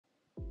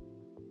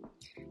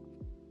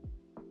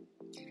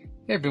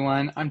Hey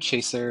everyone, I'm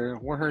Chaser,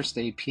 Warhurst,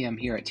 a PM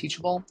here at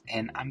Teachable,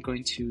 and I'm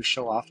going to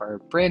show off our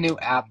brand new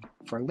app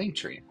for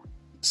Linktree.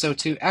 So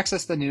to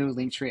access the new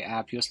Linktree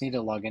app, you'll just need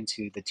to log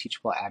into the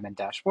Teachable admin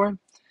dashboard.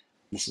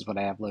 This is what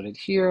I have loaded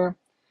here,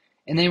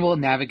 and then we'll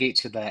navigate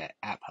to the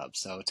App Hub.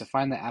 So to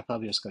find the App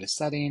Hub, you'll just go to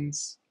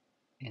Settings,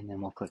 and then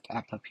we'll click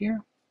App Hub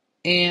here.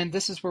 And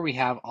this is where we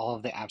have all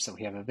of the apps that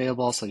we have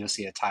available. So you'll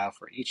see a tile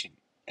for each and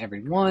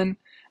every one.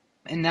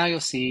 And now you'll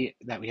see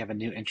that we have a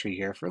new entry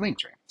here for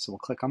Linktree. So we'll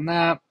click on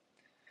that.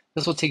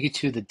 This will take you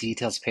to the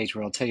details page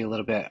where it'll tell you a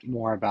little bit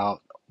more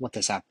about what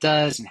this app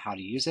does and how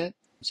to use it.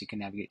 So you can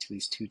navigate to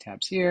these two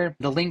tabs here.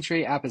 The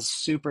Linktree app is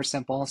super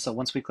simple. So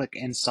once we click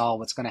install,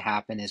 what's going to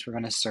happen is we're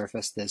going to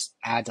surface this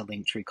add to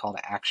Linktree call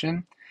to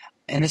action.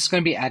 And this is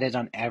going to be added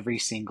on every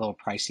single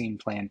pricing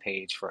plan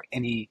page for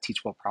any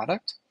Teachable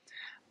product.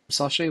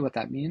 So I'll show you what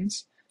that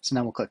means. So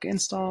now we'll click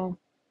install.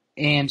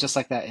 And just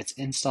like that, it's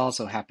installed,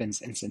 so it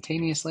happens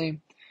instantaneously.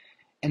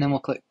 And then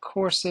we'll click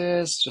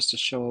courses just to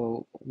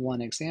show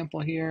one example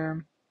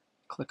here.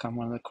 Click on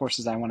one of the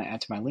courses I want to add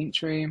to my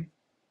Linktree.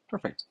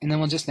 Perfect. And then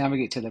we'll just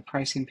navigate to the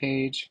pricing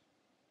page.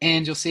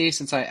 And you'll see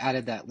since I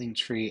added that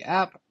Linktree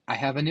app, I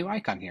have a new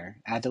icon here,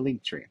 add to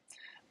Linktree.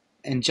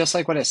 And just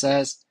like what it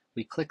says,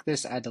 we click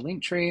this add to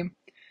Linktree, and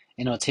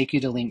it'll take you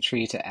to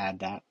Linktree to add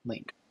that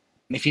link.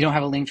 If you don't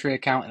have a Linktree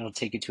account, it'll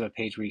take you to a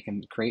page where you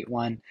can create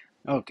one.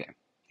 Okay,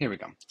 here we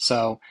go.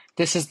 So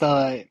this is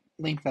the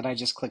link that I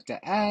just clicked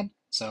to add.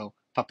 So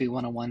Puppy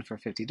 101 for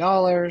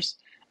 $50.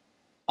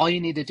 All you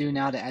need to do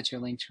now to add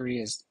your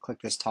Linktree is click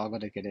this toggle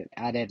to get it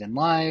added and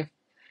live.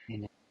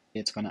 And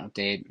it's going to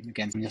update.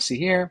 Again, you'll see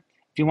here,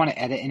 if you want to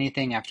edit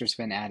anything after it's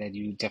been added,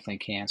 you definitely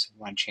can. So if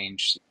you want to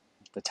change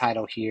the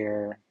title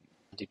here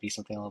to be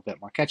something a little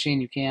bit more catchy,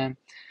 you can.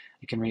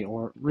 You can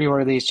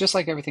reorder these just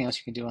like everything else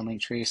you can do on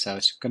Linktree. So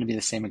it's going to be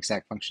the same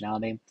exact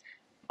functionality.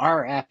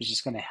 Our app is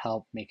just going to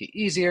help make it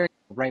easier.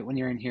 Right when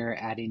you're in here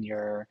adding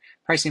your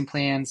pricing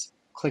plans,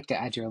 click to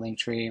add your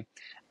Linktree.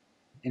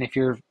 And if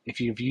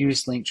you've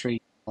used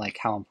Linktree, like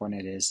how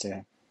important it is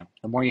to,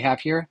 the more you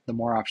have here, the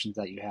more options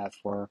that you have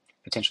for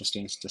potential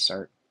students to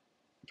start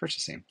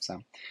purchasing.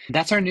 So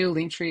that's our new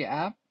Linktree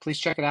app. Please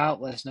check it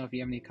out. Let us know if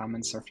you have any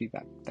comments or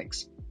feedback.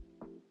 Thanks.